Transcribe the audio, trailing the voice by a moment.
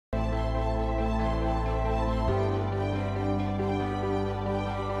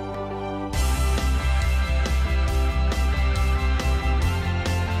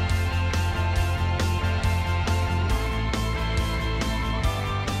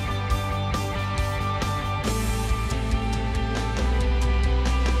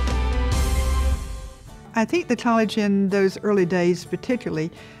I think the college in those early days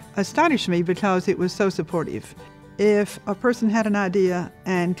particularly astonished me because it was so supportive. If a person had an idea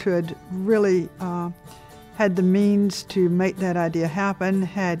and could really had the means to make that idea happen,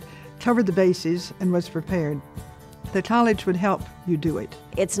 had covered the bases and was prepared, the college would help you do it.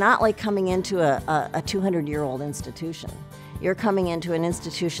 It's not like coming into a 200-year-old institution. You're coming into an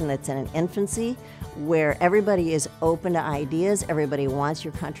institution that's in an infancy, where everybody is open to ideas, everybody wants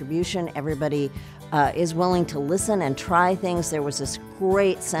your contribution, everybody is willing to listen and try things. There was this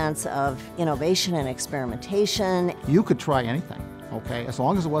great sense of innovation and experimentation. You could try anything, okay, as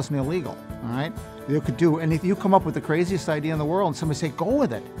long as it wasn't illegal, all right? You could do, and if you come up with the craziest idea in the world and somebody say, go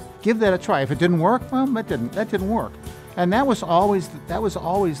with it, give that a try. If it didn't work, well, that didn't work. And that was always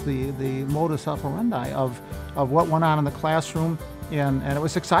the modus operandi of what went on in the classroom, and it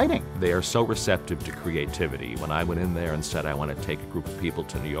was exciting. They are so receptive to creativity. When I went in there and said I want to take a group of people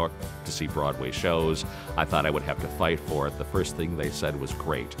to New York to see Broadway shows, I thought I would have to fight for it. The first thing they said was,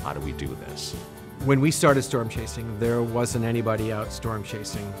 great, how do we do this? When we started storm chasing, there wasn't anybody out storm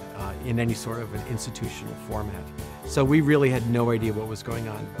chasing in any sort of an institutional format. So we really had no idea what was going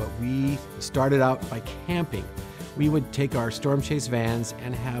on, but we started out by camping. We would take our storm chase vans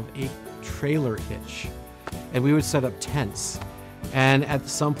and have a trailer hitch, and we would set up tents. And at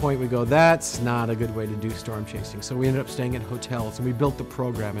some point we go, that's not a good way to do storm chasing. So we ended up staying at hotels, and we built the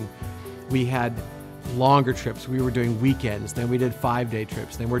program, and we had longer trips. We were doing weekends, then we did 5-day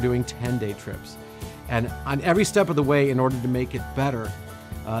trips, then we're doing 10-day trips. And on every step of the way, in order to make it better,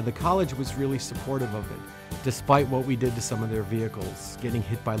 the college was really supportive of it, despite what we did to some of their vehicles, getting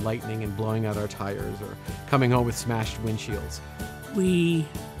hit by lightning and blowing out our tires, or coming home with smashed windshields. We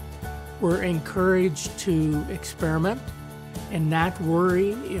were encouraged to experiment and not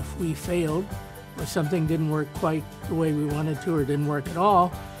worry if we failed or something didn't work quite the way we wanted to or didn't work at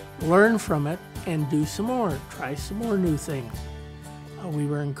all. Learn from it and do some more, try some more new things. We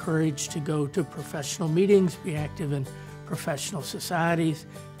were encouraged to go to professional meetings, be active in professional societies,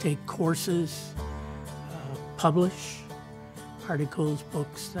 take courses, publish articles,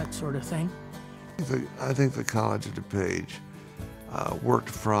 books, that sort of thing. I think the College of DuPage worked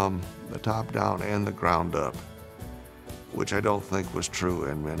from the top down and the ground up, which I don't think was true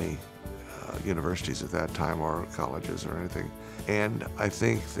in many universities at that time, or colleges or anything. And I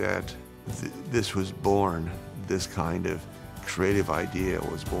think that this was born, this kind of creative idea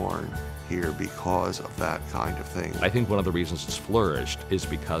was born here because of that kind of thing. I think one of the reasons it's flourished is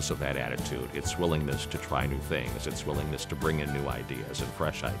because of that attitude. Its willingness to try new things, its willingness to bring in new ideas and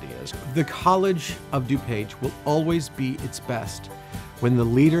fresh ideas. The College of DuPage will always be its best when the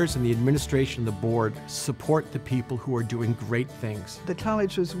leaders and the administration, the board, support the people who are doing great things. The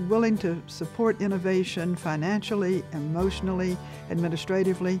college was willing to support innovation financially, emotionally,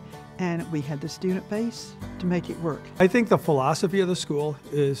 administratively, and we had the student base to make it work. I think the philosophy of the school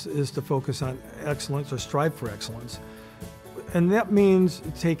is to focus on excellence, or strive for excellence. And that means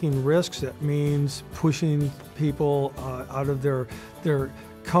taking risks, that means pushing people out of their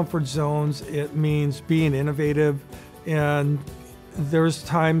comfort zones, it means being innovative, and there's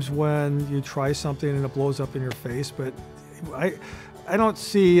times when you try something and it blows up in your face, but I don't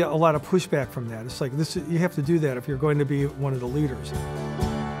see a lot of pushback from that. It's like, you have to do that if you're going to be one of the leaders.